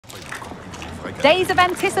Days of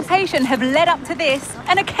anticipation have led up to this,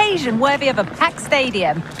 an occasion worthy of a packed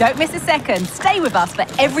stadium. Don't miss a second. Stay with us for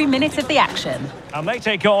every minute of the action. And they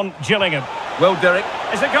take on Gillingham. Well, Derek.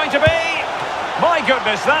 Is it going to be? My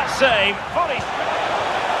goodness, that save.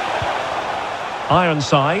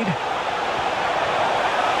 Ironside.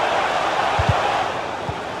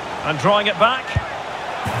 And drawing it back.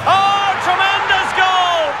 Oh, tremendous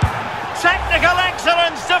goal! Technical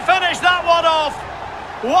excellence to finish that one off.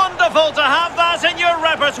 Wonderful to have that in your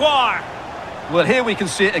repertoire. Well, here we can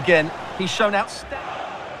see it again. He's shown outstanding.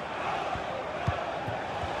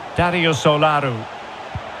 Dario Solaru.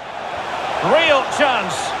 Real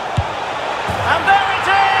chance. And there it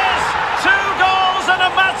is! 2 goals in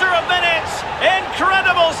a matter of minutes.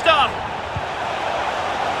 Incredible stuff.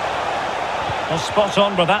 Well, spot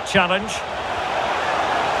on with that challenge.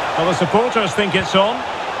 Well, the supporters think it's on.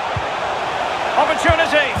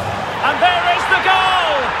 Opportunity. And there is the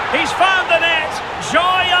goal. He's found the net.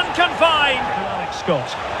 Joy unconfined. Alex Scott.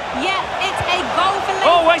 Yeah, it's a goal for Leeds.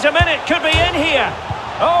 Oh, wait a minute. Could be in here.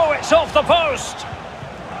 Oh, it's off the post.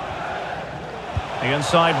 The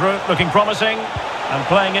inside route looking promising. And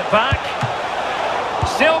playing it back.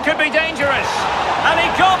 Still could be dangerous. And he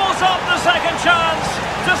gobbles up the second chance.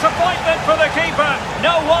 Disappointment for the keeper.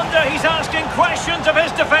 No wonder he's asking questions of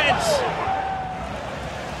his defence.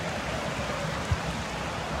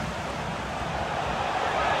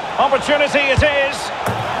 Opportunity it is.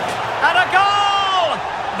 And a goal!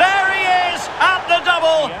 There he is at the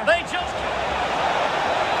double. Yeah. They just...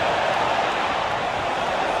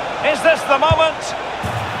 Is this the moment?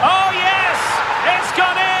 Oh, yes! It's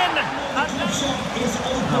gone in!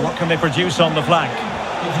 Now, what can they produce on the flank?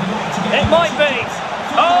 It might be.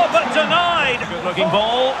 Oh, but denied. Good-looking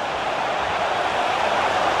ball.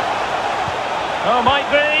 Oh, might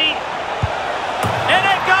be. In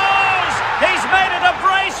it goes! He's made it a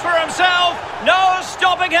brace for himself. No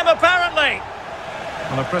stopping him, apparently.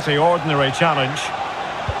 Well, a pretty ordinary challenge.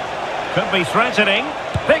 Could be threatening.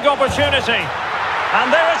 Big opportunity.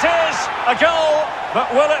 And there it is, a goal.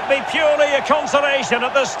 But will it be purely a consolation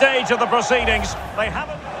at this stage of the proceedings? They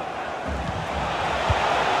haven't...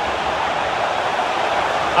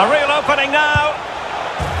 A real opening now.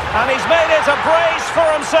 And he's made it a brace for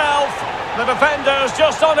himself. The defender's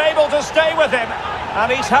just unable to stay with him. And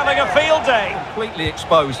he's having a field day. Completely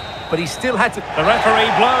exposed, but he still had to... The referee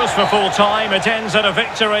blows for full time. It ends at a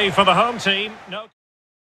victory for the home team. No.